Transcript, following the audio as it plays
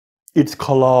It's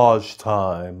collage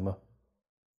time.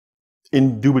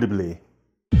 Indubitably.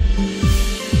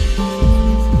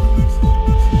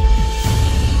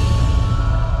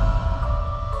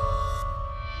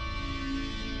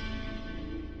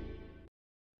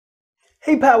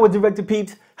 Hey PowerDirector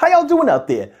peeps, how y'all doing out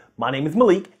there? My name is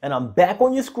Maliek and I'm back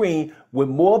on your screen with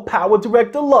more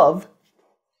PowerDirector love.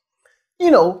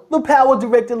 You know, the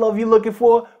PowerDirector love you're looking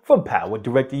for from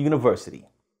PowerDirector University.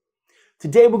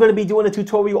 Today we're going to be doing a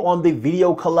tutorial on the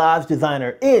video collage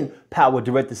designer in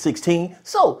PowerDirector 16.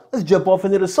 So let's jump off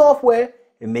into the software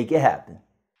and make it happen.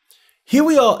 Here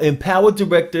we are in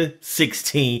PowerDirector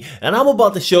 16 and I'm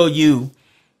about to show you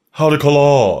how to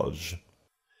collage.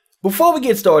 Before we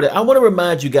get started, I want to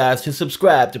remind you guys to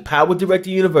subscribe to PowerDirector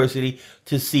University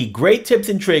to see great tips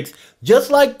and tricks just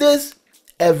like this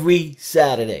every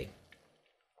Saturday.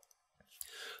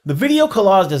 The Video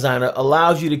Collage Designer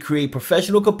allows you to create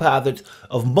professional composites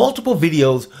of multiple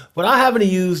videos without having to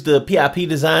use the PIP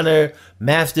Designer,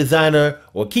 Mask Designer,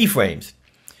 or keyframes.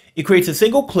 It creates a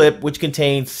single clip which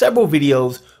contains several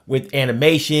videos with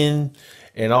animation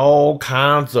and all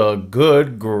kinds of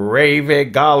good gravy,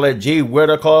 golly gee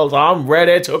whittakers, I'm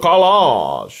ready to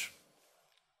collage.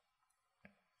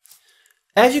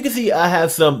 As you can see, I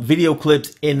have some video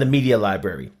clips in the media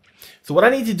library. So what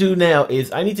I need to do now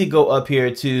is I need to go up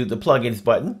here to the plugins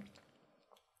button.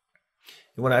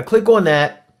 And when I click on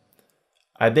that,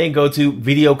 I then go to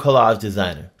Video Collage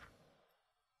Designer.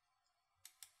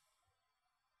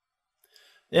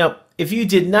 Now, if you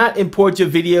did not import your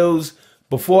videos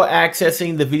before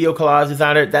accessing the Video Collage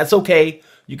Designer, that's okay.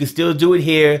 You can still do it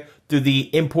here through the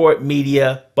Import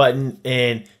Media button,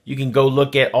 and you can go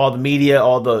look at all the media,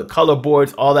 all the color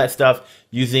boards, all that stuff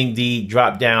using the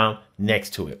drop down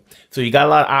next to it. So you got a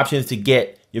lot of options to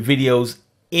get your videos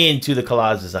into the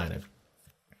Collage Designer.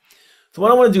 So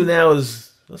what I want to do now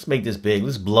is, let's make this big.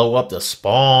 Let's blow up the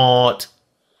font.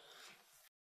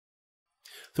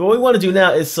 So what we want to do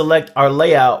now is select our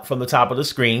layout from the top of the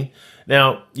screen.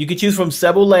 Now, you can choose from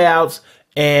several layouts,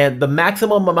 and the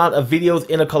maximum amount of videos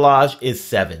in a collage is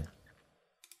 7.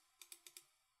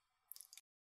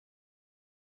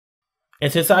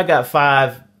 And since I got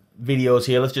 5 videos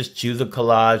here, let's just choose a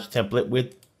collage template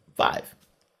with 5.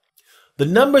 The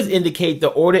numbers indicate the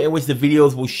order in which the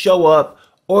videos will show up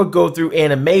or go through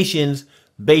animations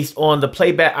based on the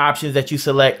playback options that you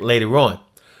select later on.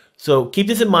 So keep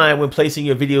this in mind when placing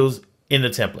your videos in the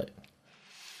template.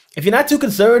 If you're not too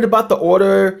concerned about the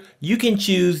order, you can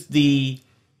choose the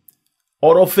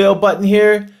autofill button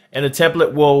here, and the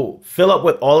template will fill up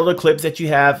with all of the clips that you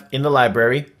have in the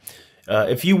library.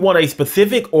 If you want a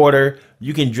specific order,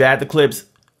 you can drag the clips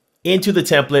into the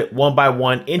template one by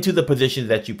one into the positions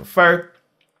that you prefer.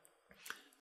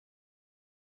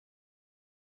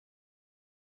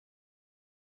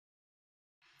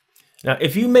 Now,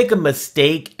 if you make a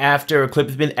mistake after a clip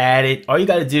has been added, all you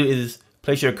got to do is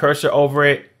place your cursor over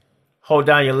it, hold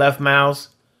down your left mouse,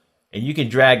 and you can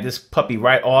drag this puppy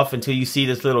right off until you see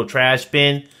this little trash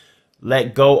bin.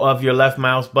 Let go of your left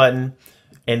mouse button,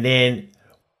 and then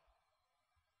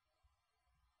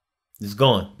it's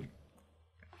gone.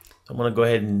 I'm going to go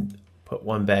ahead and put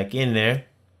one back in there.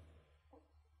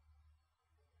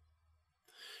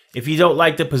 If you don't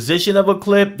like the position of a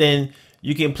clip, then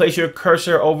you can place your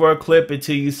cursor over a clip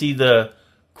until you see the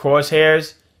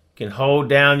crosshairs. You can hold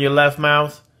down your left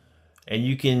mouse and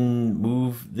you can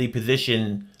move the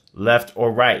position left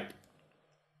or right.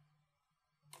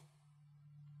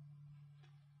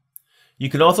 You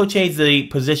can also change the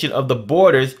position of the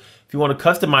borders. If you want to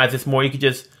customize this more, you can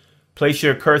just place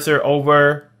your cursor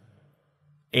over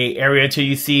an area until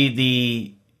you see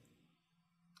the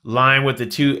line with the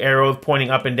 2 arrows pointing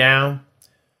up and down.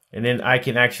 And then I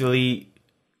can actually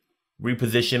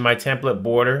reposition my template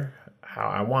border how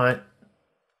I want.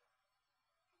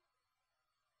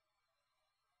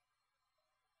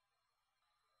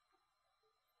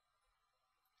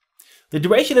 The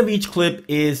duration of each clip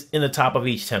is in the top of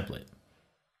each template.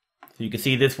 So you can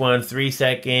see this one, 3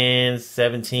 seconds,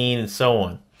 17, and so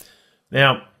on.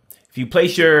 Now, if you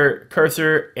place your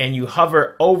cursor and you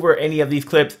hover over any of these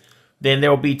clips, then there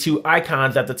will be 2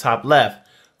 icons at the top left.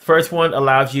 First one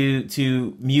allows you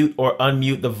to mute or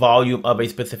unmute the volume of a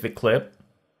specific clip.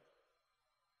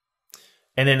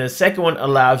 And then the second one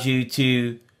allows you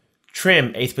to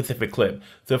trim a specific clip.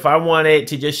 So if I wanted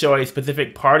to just show a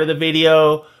specific part of the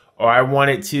video, or I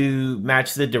wanted to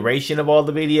match the duration of all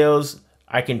the videos,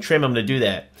 I can trim them to do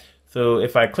that. So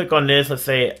if I click on this, let's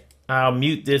say I'll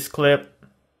mute this clip.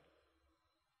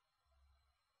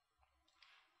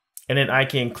 And then I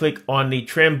can click on the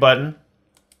trim button.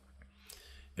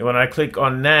 And when I click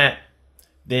on that,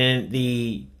 then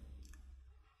the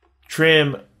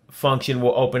trim function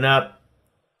will open up,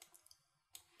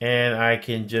 and I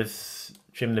can just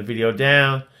trim the video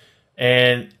down.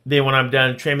 And then when I'm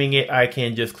done trimming it, I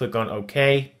can just click on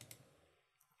OK.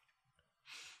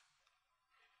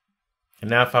 And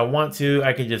now if I want to,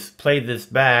 I can just play this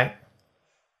back.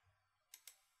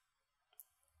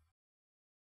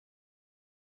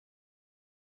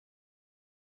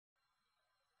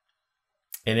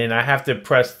 And then I have to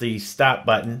press the stop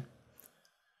button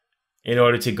in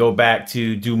order to go back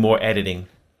to do more editing.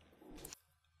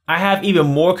 I have even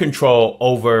more control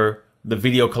over the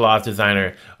Video Collage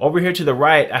Designer. Over here to the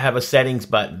right, I have a settings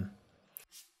button.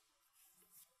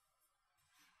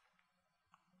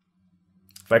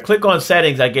 If I click on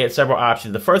settings, I get several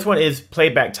options. The first one is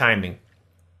playback timing.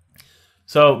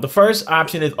 So the first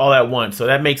option is all at once. So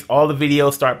that makes all the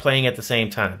videos start playing at the same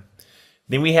time.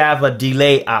 Then we have a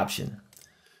delay option.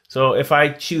 So if I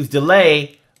choose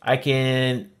delay, I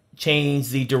can change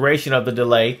the duration of the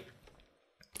delay.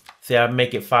 Say I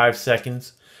make it 5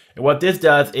 seconds. And what this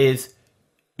does is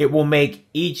it will make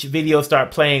each video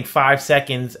start playing 5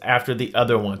 seconds after the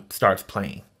other one starts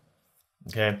playing.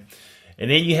 Okay. And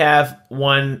then you have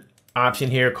one option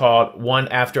here called one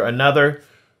after another.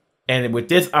 And with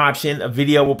this option, a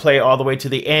video will play all the way to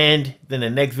the end. Then the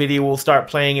next video will start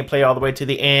playing and play all the way to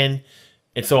the end,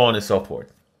 and so on and so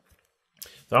forth.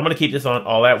 So I'm going to keep this on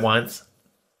all at once.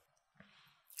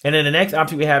 And then the next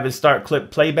option we have is start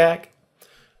clip playback.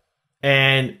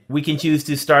 And we can choose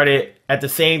to start it at the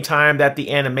same time that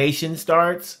the animation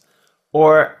starts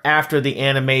or after the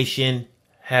animation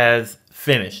has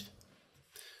finished.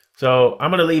 So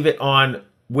I'm going to leave it on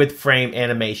with frame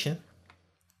animation.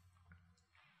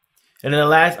 And then the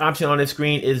last option on the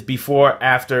screen is before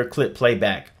after clip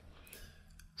playback.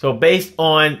 So based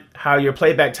on how your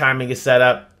playback timing is set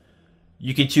up,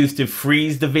 you can choose to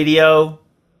freeze the video,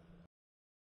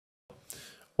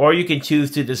 or you can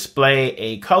choose to display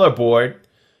a color board.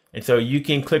 And so you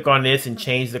can click on this and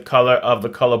change the color of the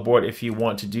color board if you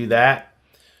want to do that.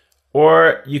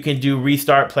 Or you can do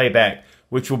restart playback,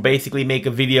 which will basically make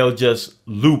a video just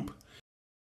loop.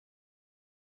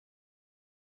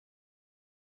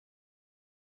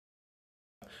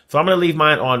 So I'm going to leave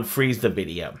mine on freeze the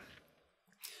video.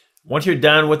 Once you're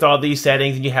done with all these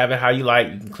settings and you have it how you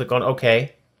like, you can click on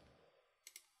OK.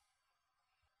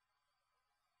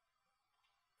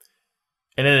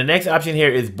 And then the next option here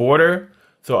is border.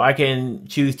 So I can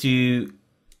choose to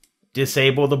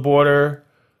disable the border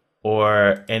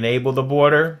or enable the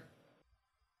border.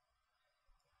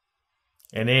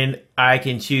 And then I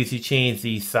can choose to change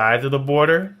the size of the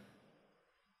border.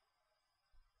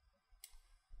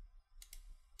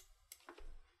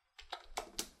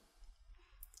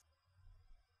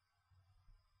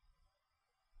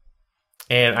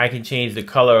 And I can change the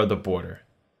color of the border.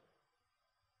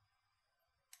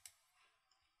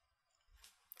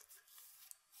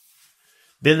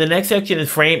 Then the next section is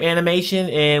frame animation.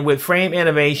 And with frame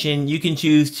animation, you can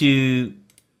choose to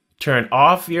turn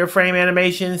off your frame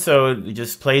animation so it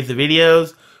just plays the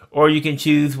videos, or you can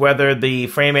choose whether the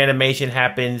frame animation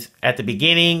happens at the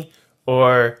beginning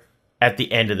or at the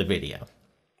end of the video.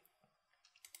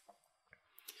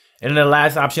 And then the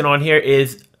last option on here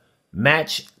is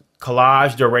match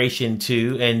collage duration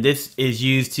to, and this is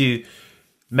used to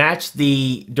match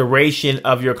the duration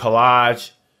of your collage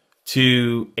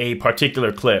to a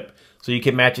particular clip. So you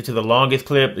can match it to the longest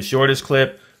clip, the shortest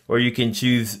clip, or you can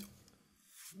choose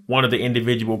one of the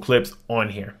individual clips on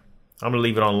here. I'm gonna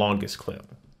leave it on longest clip.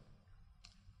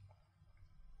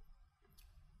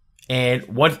 And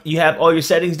once you have all your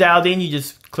settings dialed in, you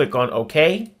just click on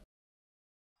OK.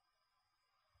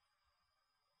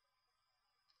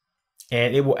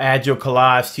 And it will add your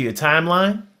collage to your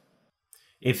timeline.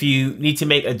 If you need to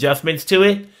make adjustments to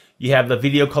it, you have the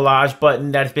video collage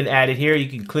button that's been added here. You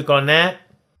can click on that.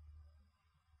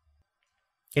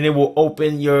 And it will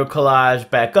open your collage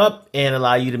back up and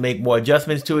allow you to make more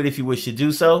adjustments to it if you wish to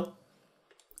do so.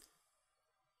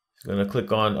 Just gonna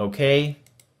click on OK.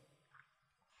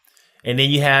 And then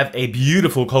you have a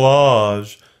beautiful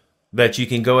collage that you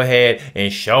can go ahead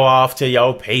and show off to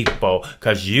your people,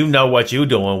 because you know what you're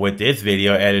doing with this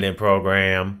video editing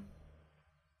program.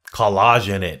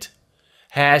 Collaging it.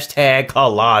 Hashtag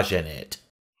collaging it.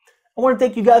 I want to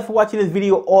thank you guys for watching this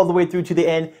video all the way through to the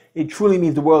end. It truly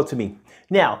means the world to me.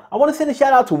 Now, I want to send a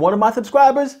shout out to one of my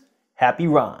subscribers, Happy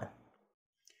Ron.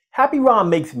 Happy Ron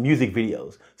makes music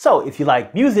videos. So if you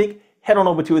like music, head on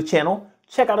over to his channel,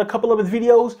 check out a couple of his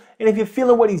videos, and if you're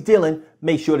feeling what he's dealing,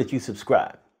 make sure that you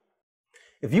subscribe.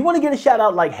 If you want to get a shout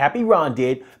out like Happy Ron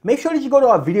did, make sure that you go to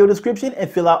our video description and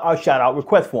fill out our shout out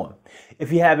request form.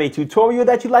 If you have a tutorial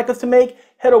that you'd like us to make,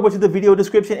 head over to the video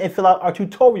description and fill out our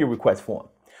tutorial request form.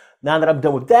 Now that I'm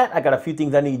done with that, I got a few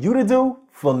things I need you to do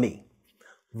for me.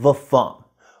 The thumb.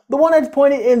 The one that's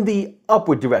pointed in the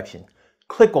upward direction.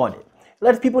 Click on it. It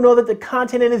lets people know that the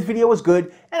content in this video is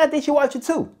good and that they should watch it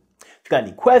too. If you got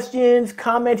any questions,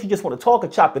 comments, you just want to talk or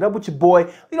chop it up with your boy,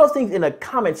 leave those things in the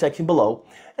comment section below.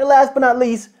 And last but not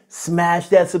least, smash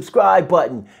that subscribe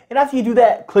button. And after you do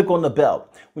that, click on the bell.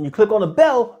 When you click on the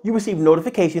bell, you receive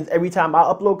notifications every time I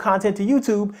upload content to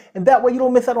YouTube, and that way you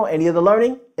don't miss out on any of the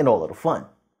learning and all of the fun.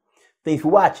 Thanks for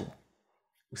watching.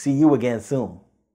 We'll see you again soon.